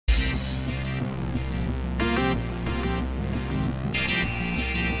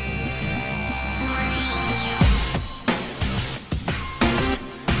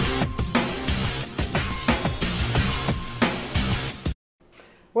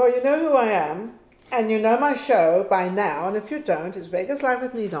Well, you know who I am, and you know my show by now, and if you don't, it's Vegas Live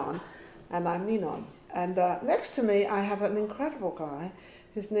with Ninon, and I'm Ninon. And next to me, I have an incredible guy.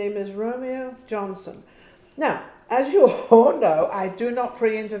 His name is Romeo Johnson. Now, as you all know, I do not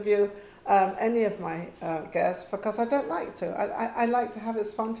pre-interview any of my guests because I don't like to. I like to have it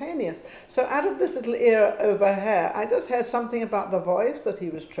spontaneous. So out of this little ear over here, I just heard something about The Voice, that he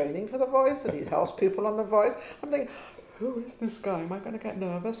was training for The Voice, that he helps people on The Voice. I'm thinking, who is this guy? Am I going to get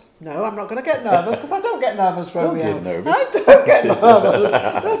nervous? No, I'm not going to get nervous because I don't get nervous, Romeo. Don't get nervous. I don't get nervous.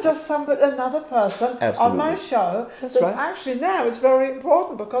 They're just another person Absolutely. on my show. That's That's right. Actually, now it's very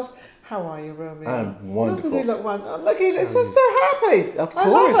important because how are you, Romeo? I'm wonderful. Doesn't he look wonderful? Look, he's just so happy. Of I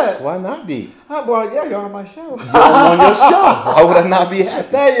course. love it. Why not be? Oh, well, yeah, you're on my show. I'm on your show. Why would I not be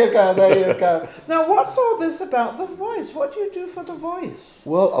happy? There you go, there you go. Now, what's all this about The Voice? What do you do for The Voice?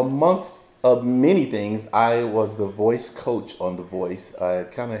 Well, amongst many things, I was the voice coach on The Voice. I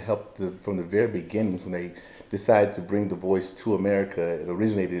kind of helped from the very beginnings when they decided to bring The Voice to America. It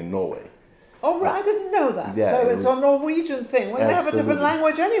originated in Norway. Oh, right, I didn't know that. Yeah, so it's a Norwegian thing. Well, they have a different Absolutely.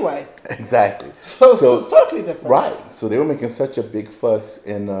 language anyway. Exactly. So it's totally different. Right. So they were making such a big fuss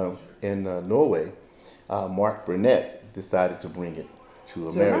in Norway. Mark Burnett decided to bring it to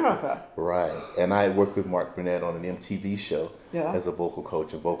America. Right. And I worked with Mark Burnett on an MTV show as a vocal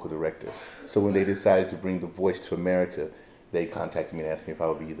coach and vocal director. So when they decided to bring The Voice to America, they contacted me and asked me if I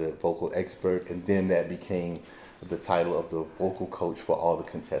would be the vocal expert, and then that became the title of the vocal coach for all the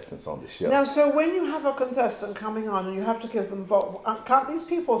contestants on the show. Now, so when you have a contestant coming on and you have to give them vocal, can't these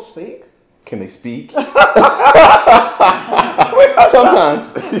people speak? Can they speak? Sometimes.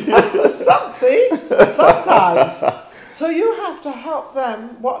 Sometimes. So you have to help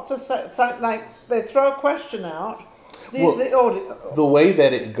them what to say. Like they throw a question out. The way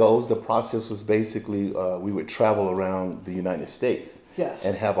that it goes, the process was basically we would travel around the United States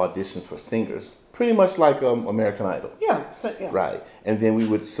and have auditions for singers. Pretty much like American Idol. Yeah. Right. And then we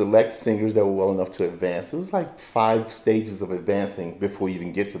would select singers that were well enough to advance. It was like 5 stages of advancing before you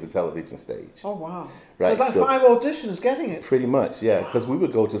even get to the television stage. Oh, wow. Right. So it's like 5 auditions getting it. Pretty much, yeah. Because we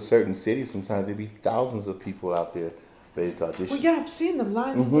would go to certain cities sometimes. There'd be thousands of people out there ready to audition. Well, yeah, I've seen them.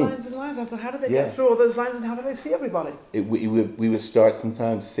 Lines and lines and lines. How do they get through all those lines and how do they see everybody? We would start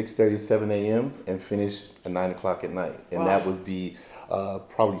sometimes 6:30, 7 a.m. and finish at 9 o'clock at night. And that would be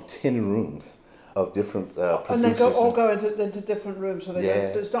probably 10 rooms of different producers. And they all go into different rooms, so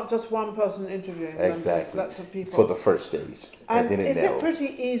it's not just one person interviewing them. Exactly. Lots of people. For the first stage. And then is narrows. it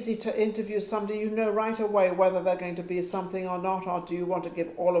pretty easy to interview somebody? You know right away whether they're going to be something or not, or do you want to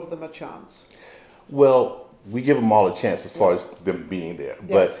give all of them a chance? Well, we give them all a chance as far as them being there.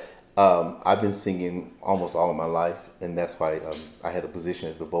 Yes. But I've been singing almost all of my life, and that's why I had a position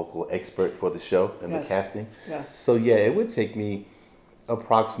as the vocal expert for the show and the casting. Yes. So yeah, it would take me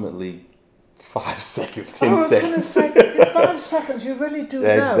approximately 5 seconds, 10 I was going to seconds. say, in 5 seconds, you really do know.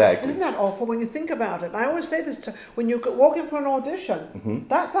 Exactly. Isn't that awful when you think about it? And I always say this when you walk in for an audition,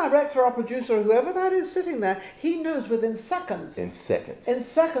 that director or producer, whoever that is sitting there, he knows within seconds. In seconds. In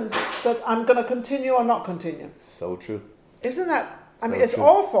seconds that I'm going to continue or not continue. So true. Isn't that? I mean, So it's true.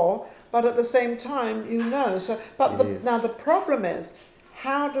 awful, but at the same time, you know. So, but It now the problem is,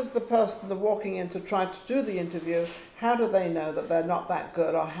 how does the person that's walking in to try to do the interview, how do they know that they're not that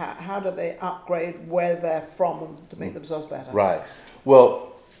good, or how do they upgrade where they're from to make themselves better? Right.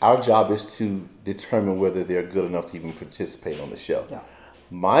 Well, our job is to determine whether they're good enough to even participate on the show. Yeah.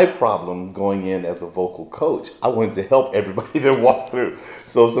 My problem going in as a vocal coach, I wanted to help everybody that walked through.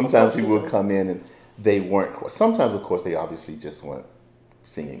 So sometimes people would come in and they weren't. Sometimes, of course, they obviously just weren't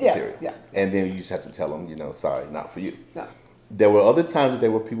singing material. Yeah. And then you just have to tell them, sorry, not for you. Yeah. There were other times that there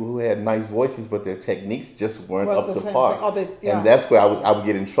were people who had nice voices, but their techniques just weren't up to par. And that's where I would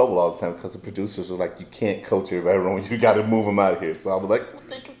get in trouble all the time because the producers were like, you can't coach everybody wrong. You got to move them out of here. So I was like,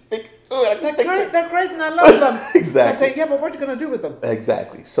 they're great and I love them. Exactly. I say, yeah, but what are you going to do with them?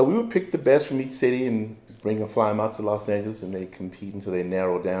 Exactly. So we would pick the best from each city and fly them out to Los Angeles, and they compete until they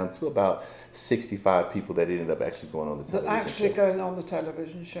narrow down to about 65 people that ended up actually going on the television show. Going on the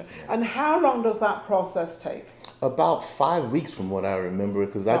television show. And how long does that process take? About 5 weeks from what I remember,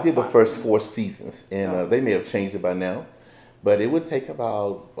 because I did the first 4 seasons, and they may have changed it by now. But it would take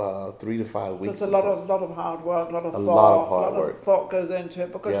about 3 to 5 weeks. So it's a lot of hard work, a lot of thought goes into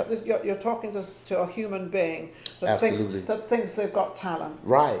it, because you're talking to a human being that thinks they've got talent.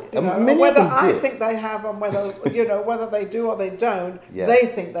 Right. Whether I think they have, and whether whether they do or they don't, they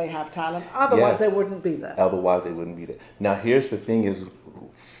think they have talent. Otherwise, they wouldn't be there. Otherwise, they wouldn't be there. Now, here's the thing: is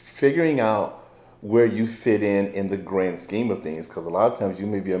figuring out where you fit in the grand scheme of things, because a lot of times you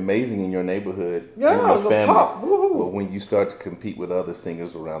may be amazing in your neighborhood, in your family, top. but when you start to compete with other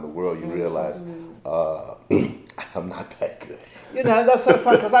singers around the world, you realize I'm not that good. You know, that's so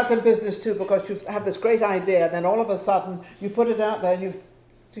fun, because that's in business too, because you have this great idea, and then all of a sudden you put it out there and you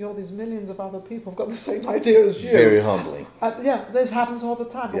see all these millions of other people have got the same idea as you. Very humbling. Yeah, this happens all the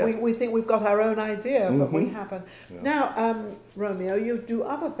time. But we think we've got our own idea, but we haven't. Yeah. Now, Romeo, you do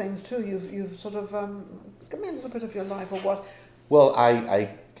other things too. You've sort of, give me a little bit of your life or what? Well, I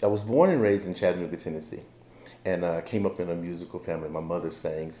was born and raised in Chattanooga, Tennessee, and came up in a musical family. My mother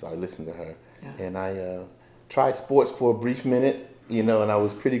sang, so I listened to her. Yeah. And I tried sports for a brief minute, you know, and I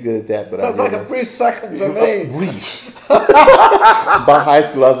was pretty good at that. But sounds like a brief second to me. Brief. By high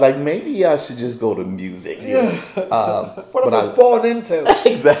school, I was like, maybe I should just go to music. Yeah. What I was born into.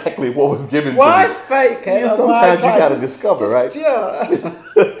 Exactly, what was given to me. Why fake it? Yeah, sometimes you got to discover, right? Yeah.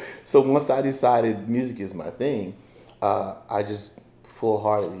 So once I decided music is my thing, I just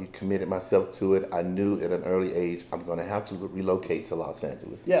full-heartedly committed myself to it. I knew at an early age I'm going to have to relocate to Los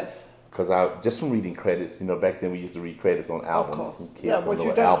Angeles. Yes. Because just from reading credits, you know, back then we used to read credits on albums. And kids don't know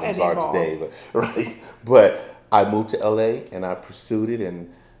what albums are today, but right. But I moved to LA and I pursued it, and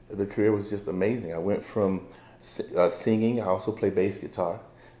the career was just amazing. I went from singing. I also play bass guitar,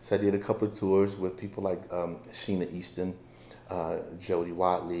 so I did a couple of tours with people like Sheena Easton, Jody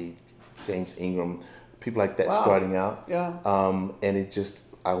Watley, James Ingram, people like that starting out. Yeah. And it just,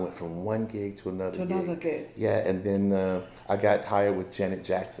 I went from one gig to another gig. Yeah, and then I got hired with Janet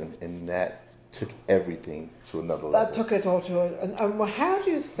Jackson, and that took everything to another level. That took it all to and how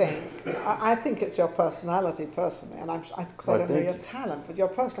do you think, I think it's your personality personally, and because I don't know your talent, but your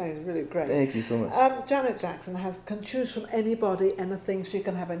personality is really great. Thank you so much. Janet Jackson can choose from anybody, anything. She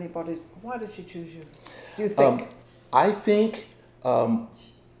can have anybody. Why did she choose you, do you think? I think the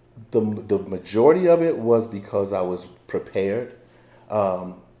majority of it was because I was prepared.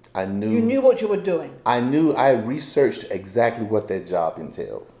 I knew. You knew what you were doing. I researched exactly what that job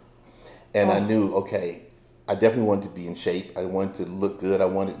entails. And I knew, okay, I definitely wanted to be in shape. I wanted to look good. I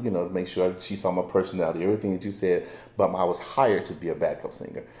wanted, to make sure she saw my personality, everything that you said. But I was hired to be a backup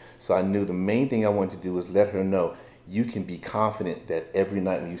singer. So I knew the main thing I wanted to do was let her know, you can be confident that every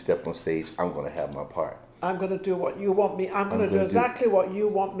night when you step on stage, I'm going to have my part. I'm going to do what you want me. I'm going to do exactly what you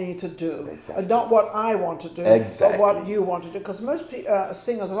want me to do, exactly. And not what I want to do, exactly. But what you want to do. Because most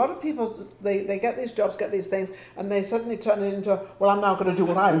singers, a lot of people, they get these jobs, get these things, and they suddenly turn it into, well, I'm now going to do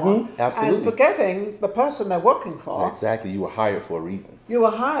what I want. Absolutely. And forgetting the person they're working for. Exactly. You were hired for a reason. You were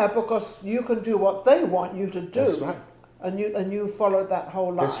hired because you can do what they want you to do. That's right. And you followed that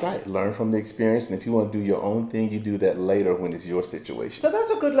whole line. That's right. Learn from the experience, and if you want to do your own thing, you do that later when it's your situation. So that's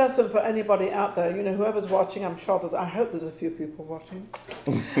a good lesson for anybody out there. Whoever's watching, I hope there's a few people watching.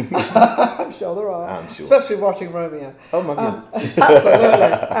 I'm sure there are. I'm sure. Especially watching Romeo. Oh my goodness.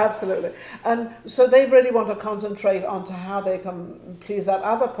 Absolutely. And so they really want to concentrate on to how they can please that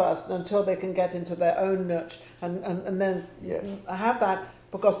other person until they can get into their own niche and then have that,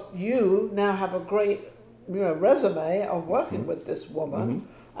 because you now have a great resume of working with this woman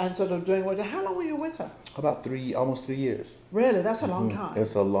and sort of doing how long were you with her? About almost 3 years. Really? That's a long time.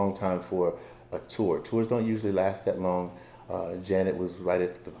 It's a long time for a tour. Tours don't usually last that long. Janet was right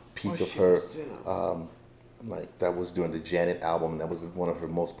at the peak of her, that was during the Janet album, and that was one of her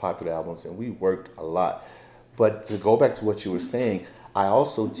most popular albums, and we worked a lot. But to go back to what you were saying, I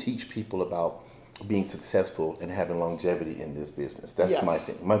also teach people about being successful and having longevity in this business. That's my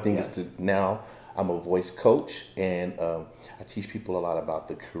thing. My thing is to now, I'm a voice coach, and I teach people a lot about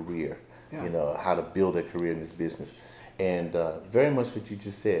the career, how to build a career in this business. And very much what you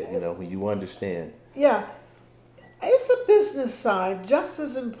just said, when you understand. Yeah. Is the business side just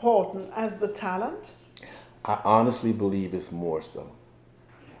as important as the talent? I honestly believe it's more so.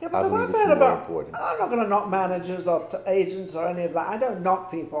 Yeah, because I've heard about, I'm not going to knock managers or agents or any of that. I don't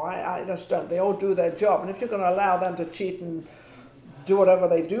knock people. I just don't. They all do their job. And if you're going to allow them to cheat and do whatever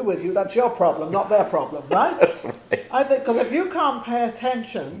they do with you, that's your problem, not their problem, right? That's right. I think, because if you can't pay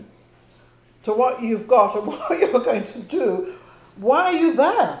attention to what you've got and what you're going to do, why are you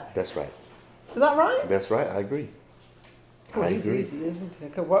there? That's right. Is that right? That's right, I agree. Well, he's easy, isn't he?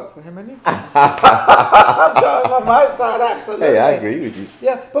 It could work for him anytime. I'm going on my side, absolutely. Hey, I agree with you.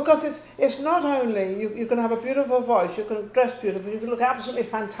 Yeah, because it's not only, you can have a beautiful voice, you can dress beautiful, you can look absolutely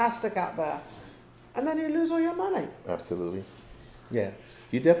fantastic out there, and then you lose all your money. Absolutely. Yeah,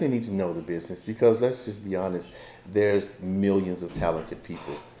 you definitely need to know the business, because let's just be honest, there's millions of talented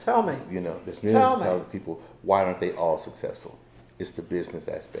people. Tell me. There's millions of talented people. Why aren't they all successful? It's the business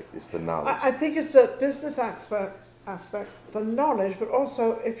aspect. It's the knowledge. I think it's the business aspect, the knowledge, but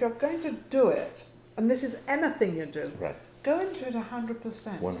also if you're going to do it, and this is anything you do, right. Go into it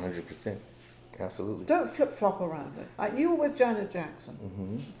 100%. 100%. Absolutely. Don't flip-flop around it. Like you were with Janet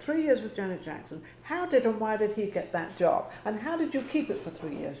Jackson. 3 years with Janet Jackson. How did and why did he get that job? And how did you keep it for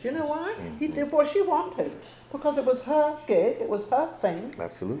 3 years? Do you know why? He did what she wanted. Because it was her gig, it was her thing.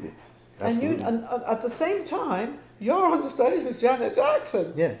 Absolutely. And at the same time, you're on the stage with Janet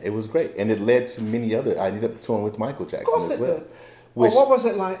Jackson. Yeah, it was great. And it led to many other, I ended up touring with Michael Jackson as well. Of course it did. Which, what was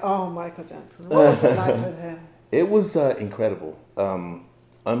it like? Oh, Michael Jackson. What was it like with him? It was incredible.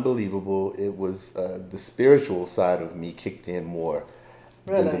 Unbelievable. It was the spiritual side of me kicked in more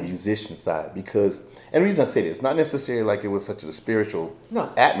than the musician side. Because, and the reason I say this, not necessarily like it was such a spiritual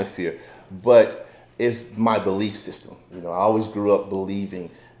atmosphere, but it's my belief system. You know, I always grew up believing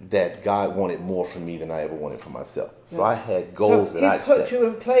that God wanted more from me than I ever wanted for myself. So I had goals that I'd set. He put you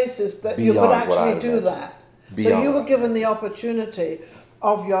in places that you could actually do that. So you were given the opportunity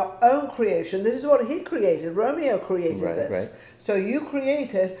of your own creation. This is what he created. Romeo created this. Right. So you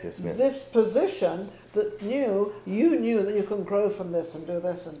created this position that you knew that you can grow from this and do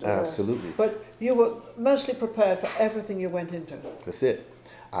this and do this. Absolutely. But you were mostly prepared for everything you went into. That's it.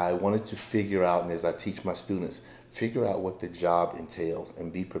 I wanted to figure out, and as I teach my students, figure out what the job entails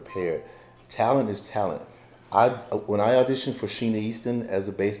and be prepared. Talent is talent. When I auditioned for Sheena Easton as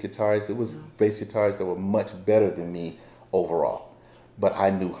a bass guitarist, it was bass guitarists that were much better than me overall. But I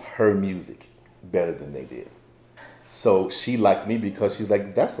knew her music better than they did. So she liked me because she's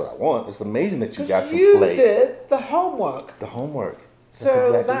like, that's what I want. It's amazing that you got to play. You did the homework. The homework.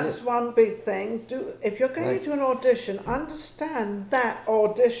 That's one big thing. If you're going to an audition, understand that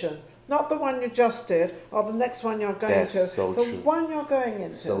audition. Not the one you just did or the next one you're going to. So the true. one you're going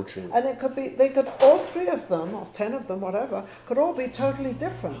into. So true. And it could be, all 3 of them, or 10 of them, whatever, could all be totally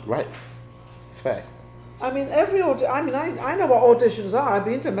different. Right. It's facts. I mean, I know what auditions are. I've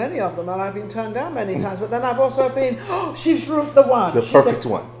been to many of them and I've been turned down many times, but then I've also been, she's the one. The perfect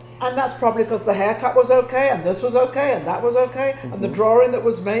one. And that's probably because the haircut was okay, and this was okay, and that was okay, and the drawing that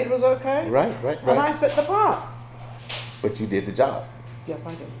was made was okay. Right. And I fit the part. But you did the job. Yes,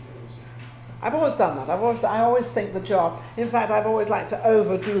 I did. I've always done that. I always think the job. In fact, I've always liked to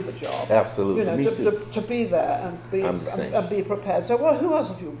overdo the job. Absolutely. You know, Me too. To be there and be prepared. So, who else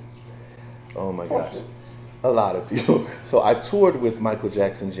have you? Oh my gosh, a lot of people. So I toured with Michael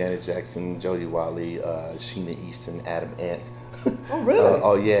Jackson, Janet Jackson, Jody Watley, Sheena Easton, Adam Ant. Oh really?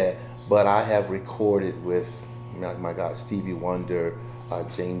 Oh yeah. But I have recorded with, my God, Stevie Wonder,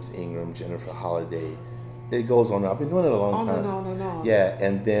 James Ingram, Jennifer Holliday. It goes on. I've been doing it a long time. On. Yeah,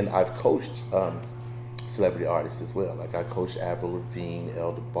 and then I've coached celebrity artists as well. Like I coached Avril Lavigne,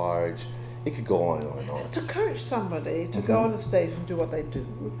 Debarge. It could go on and on and on. To coach somebody to go on the stage and do what they do,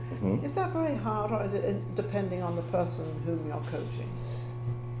 is that very hard, or is it depending on the person whom you're coaching?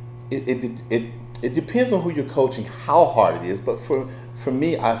 It depends on who you're coaching, how hard it is. But for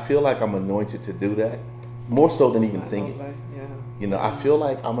me, I feel like I'm anointed to do that more so than even singing. Yeah. You know, I feel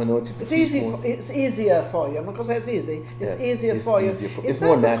like I'm anointed to teach more. It's easier for you. I'm not going to say it's easy. It's easier for you. It's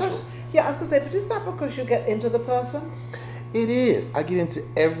more natural. Yeah, I was going to say, but is that because you get into the person? It is. I get into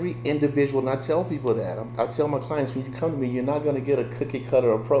every individual, and I tell people that. I tell my clients, when you come to me, you're not going to get a cookie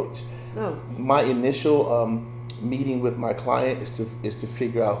cutter approach. No. My initial meeting with my client is to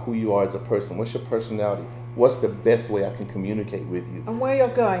figure out who you are as a person. What's your personality? What's the best way I can communicate with you? And where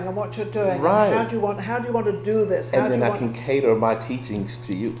you're going and what you're doing. Right. And how do you want to do this? And then I can cater my teachings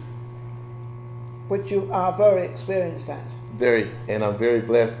to you. Which you are very experienced at. Very, and I'm very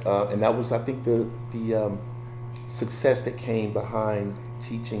blessed. And that was, I think, the success that came behind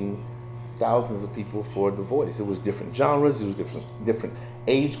teaching thousands of people for The Voice. It was different genres, it was different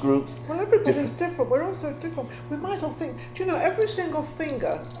age groups. Well, everybody's different. We're all so different. We might all think, do you know, every single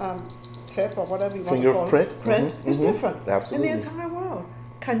finger tip or whatever you want to call it, print is different. Absolutely. In the entire world.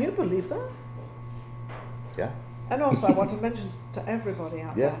 Can you believe that? Yeah. And also, I want to mention to everybody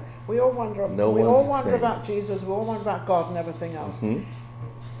out there, we all wonder about Jesus, we all wonder about God and everything else.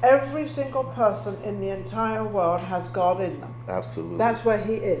 Every single person in the entire world has God in them. Absolutely. That's where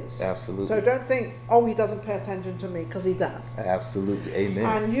he is. Absolutely. So don't think, oh, he doesn't pay attention to me, because he does. Absolutely. Amen.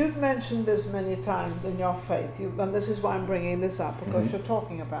 And you've mentioned this many times in your faith, and this is why I'm bringing this up, because you're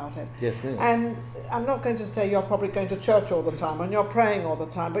talking about it. Yes, ma'am. And I'm not going to say you're probably going to church all the time and you're praying all the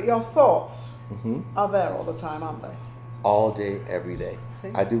time, but your thoughts are there all the time, aren't they? All day, every day. See?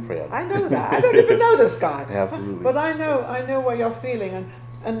 I do pray all day. I know that. I don't even know this guy. Absolutely. But I know what you're feeling,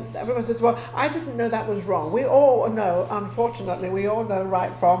 and everyone says, well, I didn't know that was wrong. We all know, unfortunately, we all know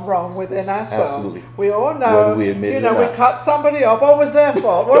right from wrong within ourselves. Absolutely. We all know, whether we admit it or we not. cut somebody off, oh, it was their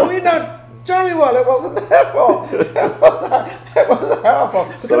fault. Well, we know jolly well it wasn't their fault. It was powerful.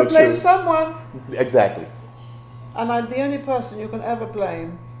 We're going to blame someone. Exactly. And the only person you can ever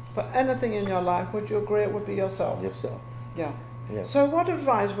blame for anything in your life, would you agree, it would be yourself? Yourself. Yeah. Yeah. So what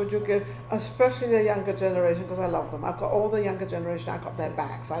advice would you give, especially the younger generation, because I love them. I've got all the younger generation, I've got their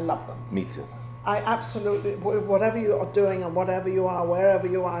backs. I love them. Me too. I absolutely, whatever you are doing and whatever you are, wherever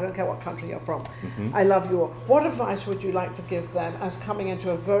you are, I don't care what country you're from, I love you all. What advice would you like to give them as coming into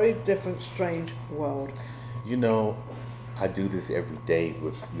a very different, strange world? You know, I do this every day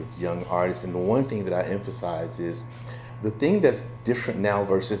with young artists, and the one thing that I emphasize is the thing that's different now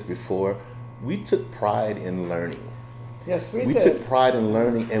versus before, we took pride in learning. Yes, we did. We took pride in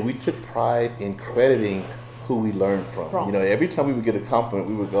learning, and we took pride in crediting who we learned from. You know, every time we would get a compliment,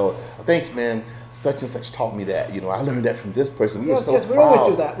 we would go, thanks, man, such and such taught me that. You know, I learned that from this person. We were so proud. We'd always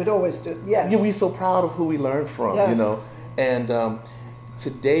do that. We'd always do it. Yes. Yeah, we were so proud of who we learned from, you know. And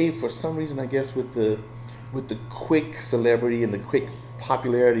today, for some reason, I guess with the quick celebrity and the quick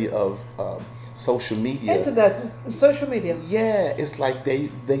popularity of social media. Internet, social media. Yeah, it's like they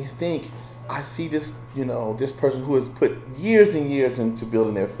think, I see this, you know, this person who has put years and years into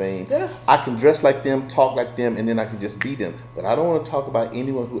building their fame. Yeah. I can dress like them, talk like them, and then I can just be them. But I don't want to talk about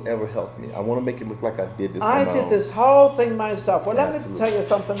anyone who ever helped me. I want to make it look like I did this on my own. I did this whole thing myself. Well, let me tell you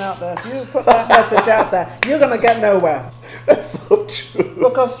something out there. If you put that message out there, you're going to get nowhere. That's so true.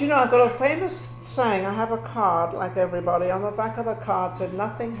 Because, you know, I've got a famous saying. I have a card, like everybody. On the back of the card said,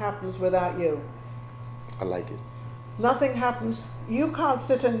 nothing happens without you. I like it. Nothing happens. You can't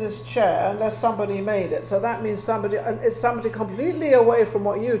sit in this chair unless somebody made it. So that means it's somebody completely away from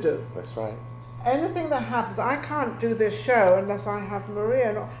what you do. That's right. Anything that happens, I can't do this show unless I have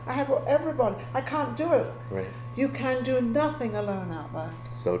Maria. I have everybody. I can't do it. Right. You can do nothing alone out there.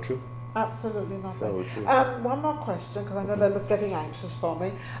 So true. Absolutely nothing. So true. One more question, because I know they're getting anxious for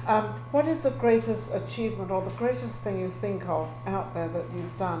me. What is the greatest achievement or the greatest thing you think of out there that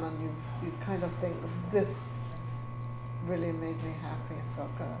you've done and you kind of think, this really made me happy and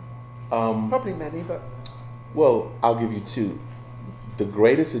felt good? Probably many, but... Well, I'll give you two. The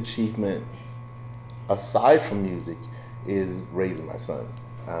greatest achievement, aside from music, is raising my sons.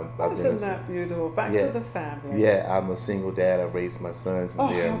 Isn't that beautiful? Back to the family. Yeah, I'm a single dad. I raised my sons, and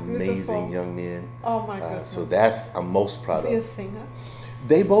they're amazing young men. Oh my goodness. So I'm most proud of. Is he a singer?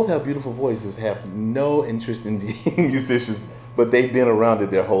 They both have beautiful voices, have no interest in being musicians, but they've been around it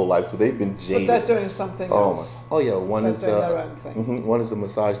their whole life, so they've been jaded. But they're doing something else. Oh yeah, one is doing their own thing. One is a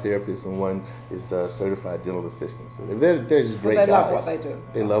massage therapist, and one is a certified dental assistant. So they're just great guys. They love what they do.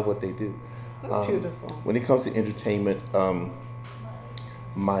 They love what they do. That's beautiful. When it comes to entertainment,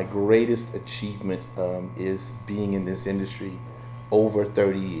 my greatest achievement is being in this industry over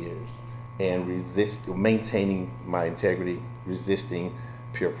 30 years and maintaining my integrity, resisting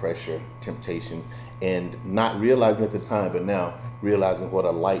peer pressure, temptations, and not realizing at the time, but now realizing what a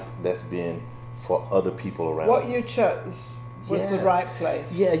light that's been for other people around. What you chose was the right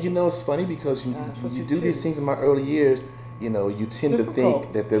place. Yeah, you know, it's funny because you do these things in my early years, you know, you tend to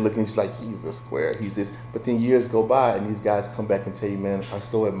think that they're looking just like, he's a square, he's this. But then years go by and these guys come back and tell you, man, I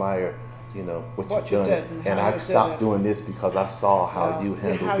so admire, you know, what you've done. And I stopped doing this because I saw how you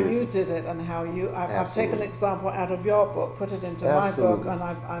handled business. How you did it and how you, I've taken an example out of your book, put it into my book, and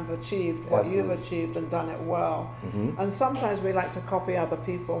I've achieved what you've achieved and done it well. And sometimes we like to copy other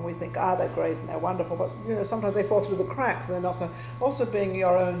people and we think, they're great and they're wonderful, but you know, sometimes they fall through the cracks, and then also being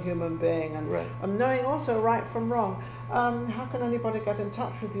your own human being and knowing also right from wrong. How can anybody get in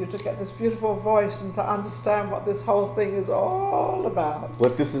touch with you to get this beautiful voice and to understand what this whole thing is all about?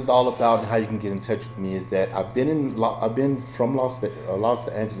 What this is all about and how you can get in touch with me is that I've been from Los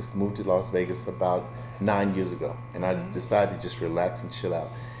Angeles, moved to Las Vegas about 9 years ago, and I decided to just relax and chill out.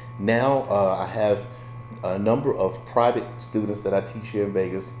 Now I have a number of private students that I teach here in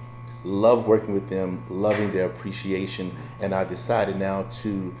Vegas. Love working with them, loving their appreciation, and I decided now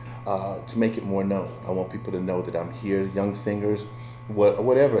to make it more known. I want people to know that I'm here, young singers,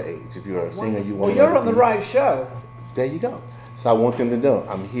 whatever age. If you're a singer, you want to. Well, you're on the right show. There you go. So I want them to know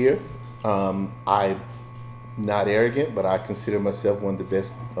I'm here. I'm not arrogant, but I consider myself one of the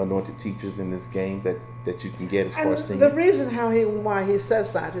best anointed teachers in this game that you can get as far as singing. The reason why he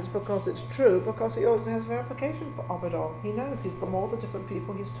says that is because it's true, because he always has verification of it all. He knows from all the different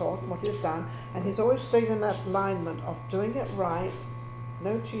people he's taught and what he's done, and he's always stayed in that alignment of doing it right,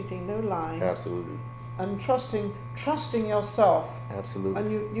 no cheating, no lying. Absolutely. and trusting yourself. Absolutely.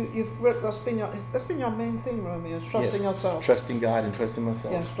 And that's been your main thing, Romeo. Trusting yourself. Trusting God and trusting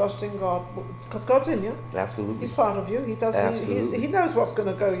myself. Yes, trusting God, because God's in you. Absolutely. He's part of you. He does. Absolutely. He knows what's going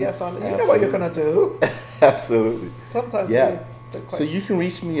to go yes on. You know what you're going to do. Absolutely. Sometimes. Yeah. So you can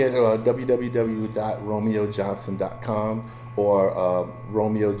reach me at www.romeojohnson.com or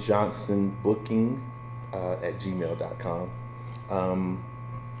romeojohnsonbooking@gmail.com.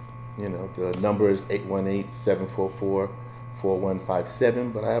 You know, the number is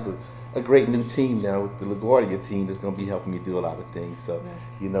 818-744-4157. But I have a great new team now with the LaGuardia team that's going to be helping me do a lot of things. So, yes.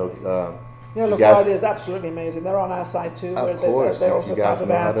 you know, LaGuardia is absolutely amazing. They're on our side too. Of course, they're also part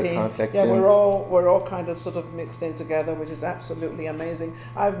of our team. Yeah, we're all kind of sort of mixed in together, which is absolutely amazing.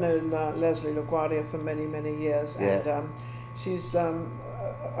 I've known Leslie LaGuardia for many, many years, and she's an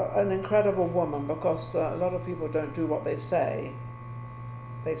incredible woman, because a lot of people don't do what they say.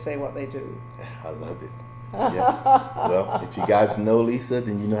 They say what they do. I love it. Yeah. Well, if you guys know Lisa,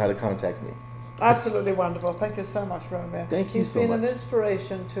 then you know how to contact me. Absolutely wonderful. Thank you so much, Romeo. Thank you so much. He's been an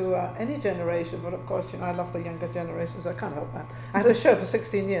inspiration to any generation, but of course, you know, I love the younger generations. I can't help that. I had a show for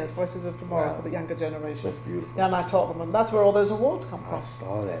 16 years, Voices of Tomorrow, for the younger generation. That's beautiful. Yeah, and I taught them, and that's where all those awards come from. I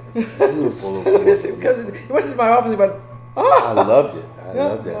saw that. It's beautiful. Those because he went into my office and he went, oh! I loved it. I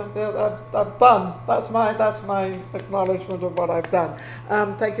loved it. I've done. That's my acknowledgement of what I've done.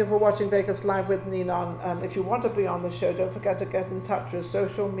 Thank you for watching Vegas Live with Ninon. If you want to be on the show, don't forget to get in touch with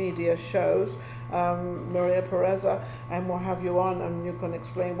social media shows, Maria Pureza, and we'll have you on, and you can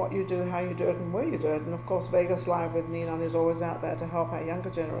explain what you do, how you do it, and where you do it. And of course, Vegas Live with Ninon is always out there to help our younger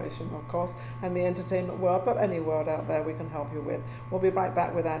generation, of course, and the entertainment world, but any world out there we can help you with. We'll be right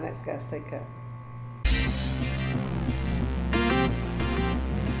back with our next guest. Take care.